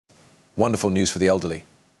Wonderful news for the elderly.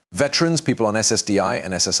 Veterans, people on SSDI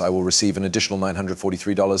and SSI will receive an additional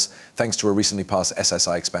 $943 thanks to a recently passed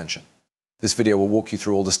SSI expansion. This video will walk you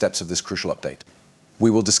through all the steps of this crucial update.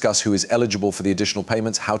 We will discuss who is eligible for the additional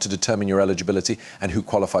payments, how to determine your eligibility, and who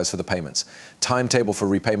qualifies for the payments. Timetable for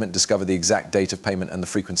repayment, discover the exact date of payment and the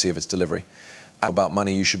frequency of its delivery. About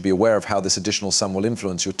money, you should be aware of how this additional sum will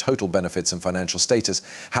influence your total benefits and financial status,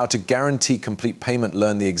 how to guarantee complete payment,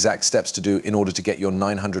 learn the exact steps to do in order to get your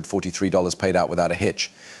 $943 paid out without a hitch.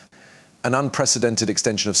 An unprecedented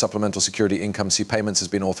extension of supplemental security income payments has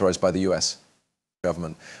been authorized by the U.S.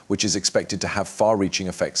 government, which is expected to have far-reaching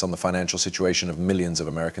effects on the financial situation of millions of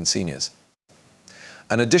American seniors.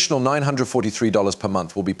 An additional $943 per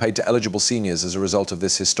month will be paid to eligible seniors as a result of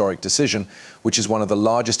this historic decision, which is one of the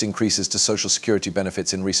largest increases to Social Security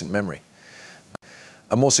benefits in recent memory.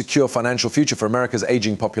 A more secure financial future for America's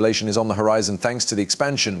aging population is on the horizon thanks to the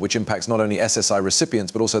expansion, which impacts not only SSI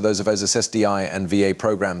recipients, but also those of SSDI and VA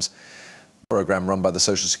programs. The program run by the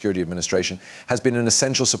Social Security Administration has been an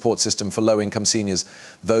essential support system for low-income seniors,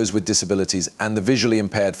 those with disabilities, and the visually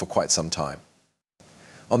impaired for quite some time.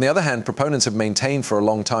 On the other hand, proponents have maintained for a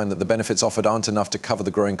long time that the benefits offered aren't enough to cover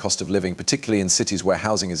the growing cost of living, particularly in cities where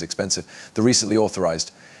housing is expensive. The recently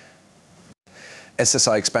authorized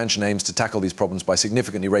SSI expansion aims to tackle these problems by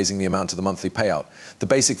significantly raising the amount of the monthly payout. The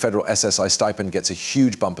basic federal SSI stipend gets a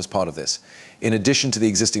huge bump as part of this, in addition to the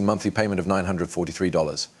existing monthly payment of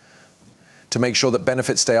 $943. To make sure that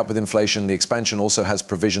benefits stay up with inflation, the expansion also has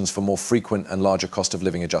provisions for more frequent and larger cost of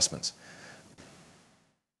living adjustments.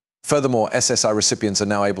 Furthermore, SSI recipients are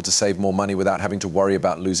now able to save more money without having to worry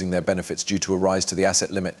about losing their benefits due to a rise to the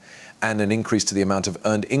asset limit and an increase to the amount of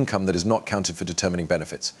earned income that is not counted for determining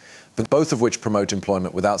benefits, both of which promote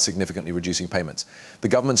employment without significantly reducing payments. The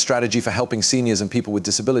government's strategy for helping seniors and people with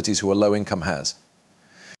disabilities who are low income has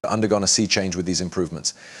undergone a sea change with these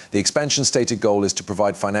improvements. The expansion's stated goal is to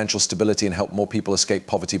provide financial stability and help more people escape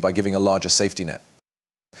poverty by giving a larger safety net.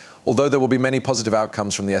 Although there will be many positive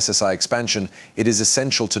outcomes from the SSI expansion, it is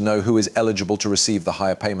essential to know who is eligible to receive the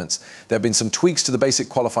higher payments. There have been some tweaks to the basic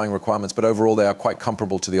qualifying requirements, but overall they are quite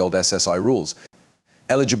comparable to the old SSI rules.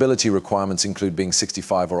 Eligibility requirements include being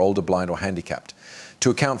 65 or older, blind or handicapped.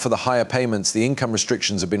 To account for the higher payments, the income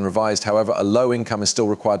restrictions have been revised. However, a low income is still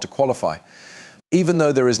required to qualify. Even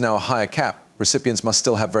though there is now a higher cap, recipients must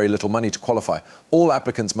still have very little money to qualify. All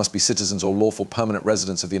applicants must be citizens or lawful permanent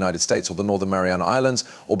residents of the United States or the Northern Mariana Islands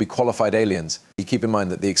or be qualified aliens. Keep in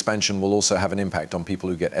mind that the expansion will also have an impact on people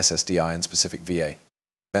who get SSDI and specific VA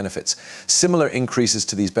benefits. Similar increases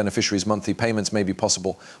to these beneficiaries' monthly payments may be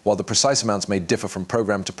possible, while the precise amounts may differ from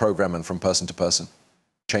program to program and from person to person.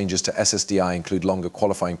 Changes to SSDI include longer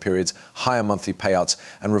qualifying periods, higher monthly payouts,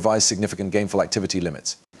 and revised significant gainful activity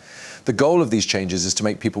limits. The goal of these changes is to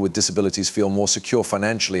make people with disabilities feel more secure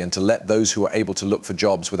financially and to let those who are able to look for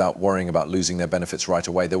jobs without worrying about losing their benefits right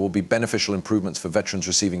away. There will be beneficial improvements for veterans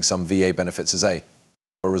receiving some VA benefits as a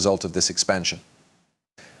result of this expansion.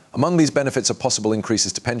 Among these benefits are possible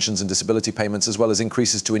increases to pensions and disability payments, as well as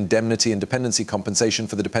increases to indemnity and dependency compensation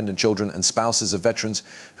for the dependent children and spouses of veterans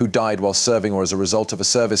who died while serving or as a result of a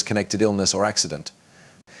service-connected illness or accident.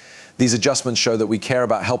 These adjustments show that we care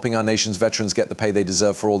about helping our nation's veterans get the pay they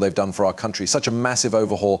deserve for all they've done for our country. Such a massive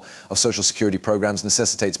overhaul of Social Security programs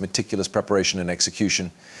necessitates meticulous preparation and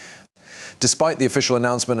execution. Despite the official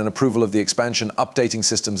announcement and approval of the expansion, updating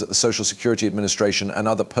systems at the Social Security Administration and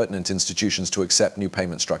other pertinent institutions to accept new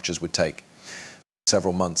payment structures would take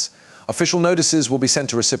several months. Official notices will be sent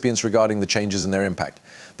to recipients regarding the changes and their impact.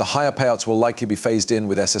 The higher payouts will likely be phased in,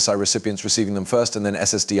 with SSI recipients receiving them first and then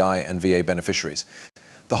SSDI and VA beneficiaries.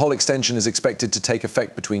 The whole extension is expected to take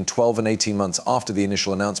effect between 12 and 18 months after the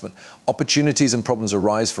initial announcement. Opportunities and problems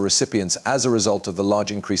arise for recipients as a result of the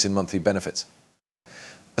large increase in monthly benefits.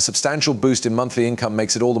 A substantial boost in monthly income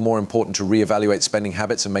makes it all the more important to re-evaluate spending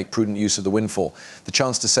habits and make prudent use of the windfall. The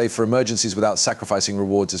chance to save for emergencies without sacrificing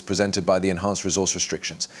rewards is presented by the enhanced resource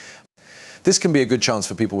restrictions. This can be a good chance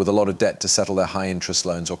for people with a lot of debt to settle their high-interest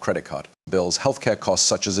loans or credit card bills. Healthcare costs,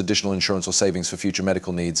 such as additional insurance or savings for future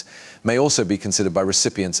medical needs, may also be considered by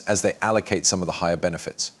recipients as they allocate some of the higher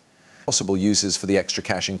benefits. Possible uses for the extra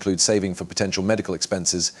cash include saving for potential medical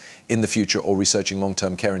expenses in the future or researching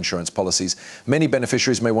long-term care insurance policies. Many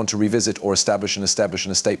beneficiaries may want to revisit or establish an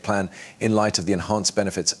estate plan in light of the enhanced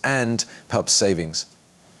benefits and perhaps savings.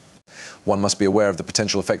 One must be aware of the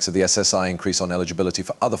potential effects of the SSI increase on eligibility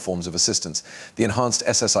for other forms of assistance. The enhanced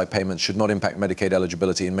SSI payments should not impact Medicaid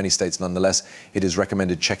eligibility in many states. Nonetheless, it is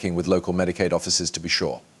recommended checking with local Medicaid offices to be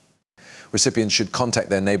sure. Recipients should contact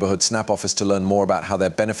their neighborhood SNAP office to learn more about how their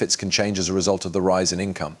benefits can change as a result of the rise in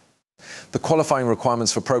income. The qualifying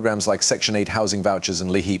requirements for programs like Section 8 housing vouchers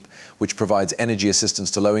and LIHEAP, which provides energy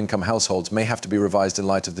assistance to low-income households, may have to be revised in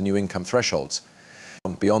light of the new income thresholds.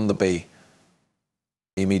 Beyond the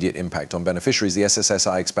immediate impact on beneficiaries, the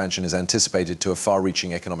SSI expansion is anticipated to have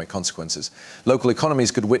far-reaching economic consequences. Local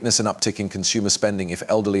economies could witness an uptick in consumer spending if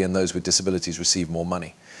elderly and those with disabilities receive more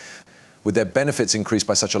money. With their benefits increased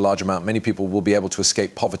by such a large amount, many people will be able to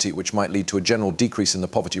escape poverty, which might lead to a general decrease in the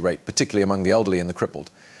poverty rate, particularly among the elderly and the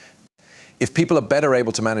crippled. If people are better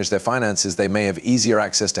able to manage their finances, they may have easier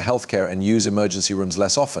access to healthcare and use emergency rooms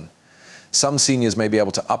less often. Some seniors may be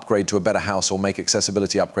able to upgrade to a better house or make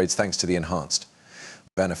accessibility upgrades thanks to the enhanced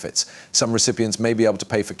benefits. Some recipients may be able to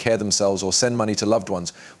pay for care themselves or send money to loved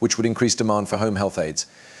ones, which would increase demand for home health aides.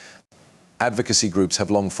 Advocacy groups have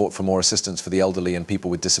long fought for more assistance for the elderly and people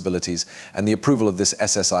with disabilities, and the approval of this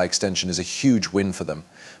SSI extension is a huge win for them.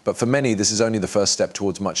 But for many, this is only the first step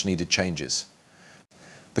towards much-needed changes.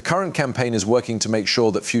 The current campaign is working to make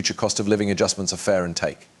sure that future cost of living adjustments are fair and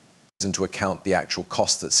take into account the actual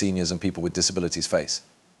costs that seniors and people with disabilities face.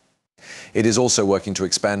 It is also working to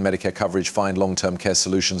expand Medicare coverage, find long-term care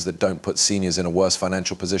solutions that don't put seniors in a worse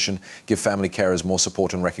financial position, give family carers more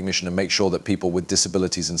support and recognition, and make sure that people with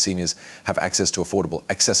disabilities and seniors have access to affordable,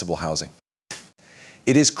 accessible housing.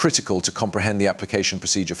 It is critical to comprehend the application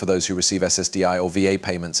procedure for those who receive SSDI or VA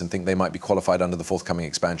payments and think they might be qualified under the forthcoming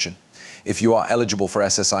expansion. If you are eligible for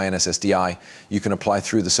SSI and SSDI, you can apply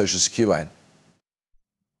through the Social Security.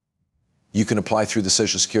 You can apply through the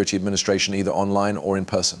Social Security Administration either online or in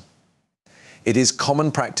person. It is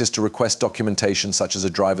common practice to request documentation such as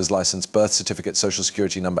a driver's license, birth certificate, Social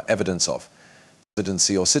Security number, evidence of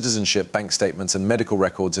residency or citizenship, bank statements, and medical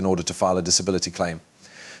records in order to file a disability claim.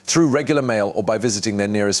 Through regular mail or by visiting their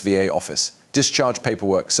nearest VA office. Discharge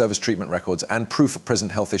paperwork, service treatment records, and proof of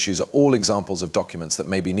present health issues are all examples of documents that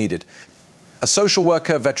may be needed. A social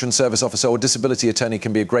worker, veteran service officer, or disability attorney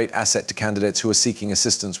can be a great asset to candidates who are seeking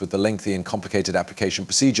assistance with the lengthy and complicated application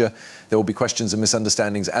procedure. There will be questions and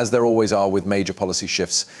misunderstandings, as there always are with major policy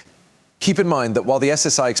shifts. Keep in mind that while the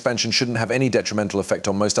SSI expansion shouldn't have any detrimental effect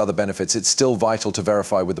on most other benefits, it's still vital to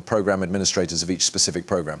verify with the program administrators of each specific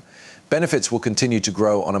program. Benefits will continue to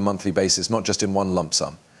grow on a monthly basis, not just in one lump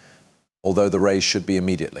sum, although the raise should be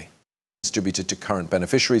immediately distributed to current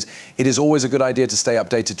beneficiaries. It is always a good idea to stay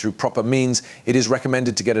updated through proper means. It is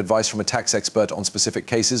recommended to get advice from a tax expert on specific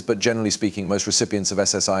cases, but generally speaking, most recipients of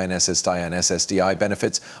SSI and SSDI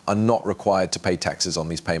benefits are not required to pay taxes on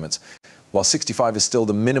these payments. While 65 is still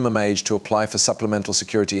the minimum age to apply for Supplemental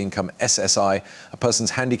Security Income SSI, a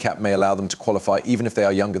person's handicap may allow them to qualify even if they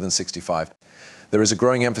are younger than 65. There is a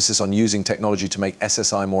growing emphasis on using technology to make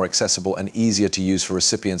SSI more accessible and easier to use for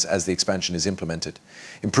recipients as the expansion is implemented.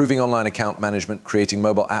 Improving online account management, creating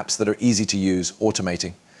mobile apps that are easy to use,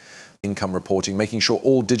 automating income reporting, making sure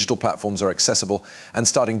all digital platforms are accessible, and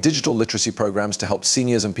starting digital literacy programs to help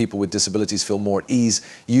seniors and people with disabilities feel more at ease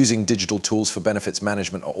using digital tools for benefits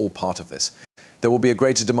management are all part of this. There will be a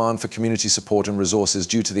greater demand for community support and resources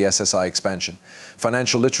due to the SSI expansion.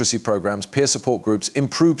 Financial literacy programs, peer support groups,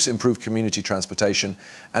 improved community transportation,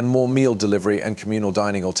 and more meal delivery and communal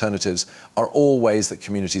dining alternatives are all ways that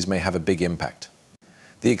communities may have a big impact.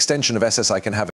 The extension of SSI can have